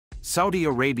Saudi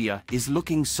Arabia is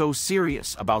looking so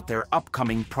serious about their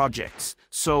upcoming projects,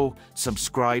 so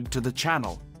subscribe to the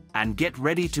channel and get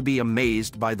ready to be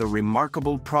amazed by the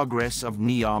remarkable progress of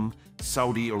Neom,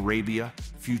 Saudi Arabia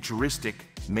futuristic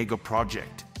mega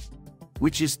project,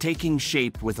 which is taking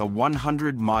shape with a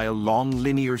 100-mile-long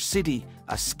linear city,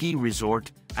 a ski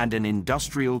resort, and an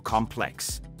industrial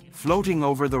complex, floating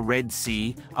over the Red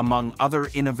Sea, among other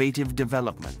innovative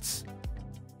developments.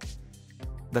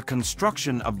 The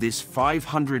construction of this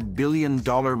 $500 billion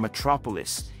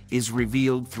metropolis is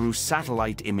revealed through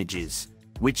satellite images,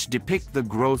 which depict the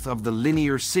growth of the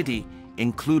linear city,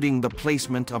 including the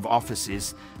placement of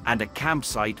offices and a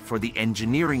campsite for the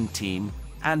engineering team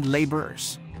and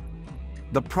laborers.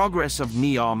 The progress of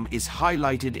Neom is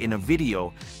highlighted in a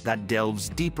video that delves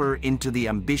deeper into the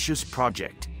ambitious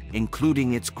project,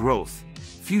 including its growth,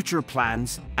 future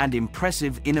plans, and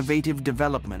impressive innovative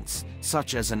developments,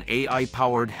 such as an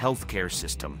AI-powered healthcare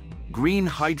system, green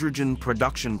hydrogen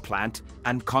production plant,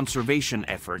 and conservation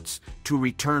efforts to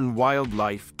return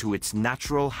wildlife to its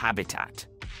natural habitat.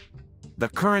 The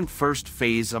current first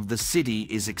phase of the city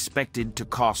is expected to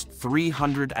cost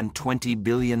 $320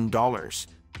 billion,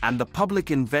 and the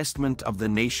public investment of the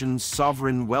nation's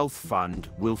sovereign wealth fund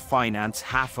will finance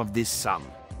half of this sum.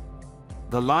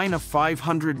 The line of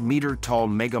 500-meter-tall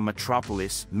mega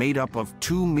metropolis, made up of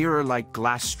two mirror-like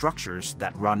glass structures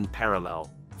that run parallel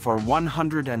for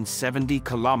 170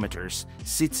 kilometers,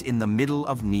 sits in the middle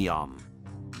of Neom.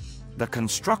 The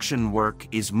construction work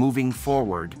is moving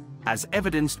forward, as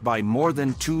evidenced by more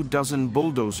than 24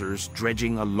 bulldozers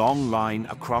dredging a long line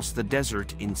across the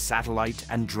desert in satellite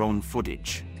and drone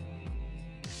footage.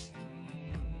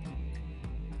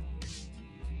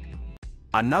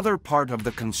 Another part of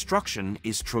the construction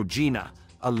is Trojena,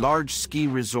 a large ski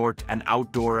resort and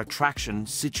outdoor attraction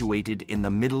situated in the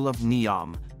middle of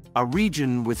Neom, a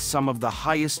region with some of the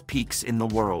highest peaks in the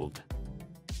world.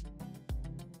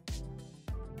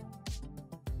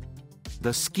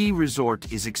 The ski resort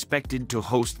is expected to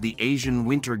host the Asian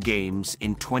Winter Games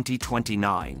in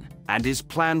 2029 and is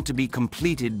planned to be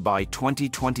completed by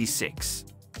 2026.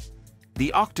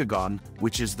 The octagon,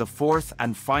 which is the fourth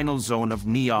and final zone of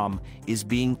Neom, is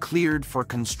being cleared for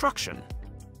construction.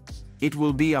 It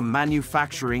will be a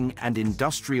manufacturing and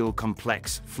industrial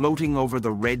complex floating over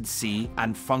the Red Sea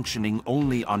and functioning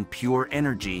only on pure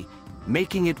energy,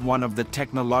 making it one of the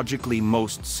technologically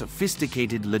most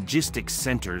sophisticated logistics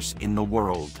centers in the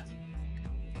world.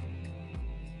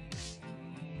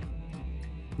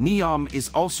 Neom is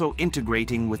also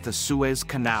integrating with the Suez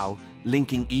Canal,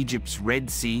 linking Egypt's Red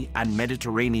Sea and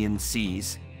Mediterranean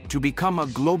seas, to become a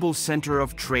global center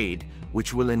of trade,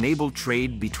 which will enable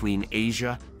trade between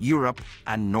Asia, Europe,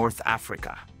 and North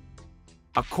Africa.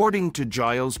 According to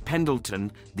Giles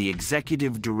Pendleton, the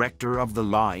executive director of the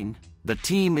line, the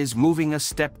team is moving a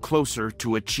step closer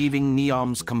to achieving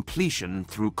Neom's completion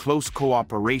through close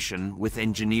cooperation with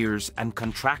engineers and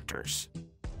contractors.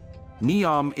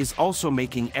 Neom is also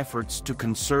making efforts to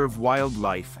conserve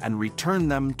wildlife and return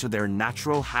them to their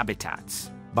natural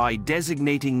habitats by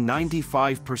designating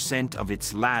 95% of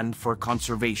its land for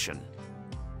conservation.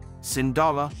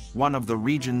 Sindala, one of the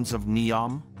regions of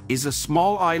Neom, is a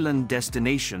small island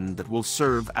destination that will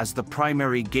serve as the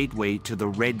primary gateway to the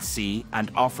Red Sea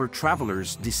and offer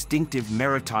travelers distinctive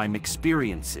maritime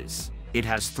experiences. It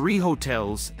has 3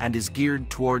 hotels and is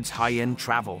geared towards high-end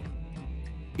travel.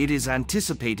 It is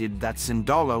anticipated that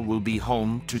Sindala will be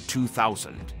home to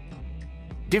 2,000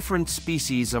 different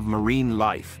species of marine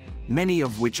life, many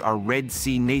of which are Red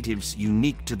Sea natives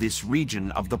unique to this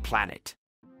region of the planet.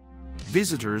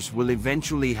 Visitors will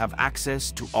eventually have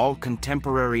access to all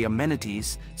contemporary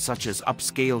amenities such as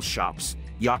upscale shops,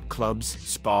 yacht clubs,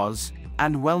 spas,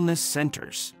 and wellness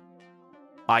centers.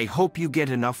 I hope you get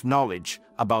enough knowledge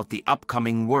about the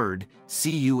upcoming word.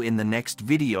 See you in the next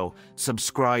video.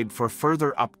 Subscribe for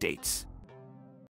further updates.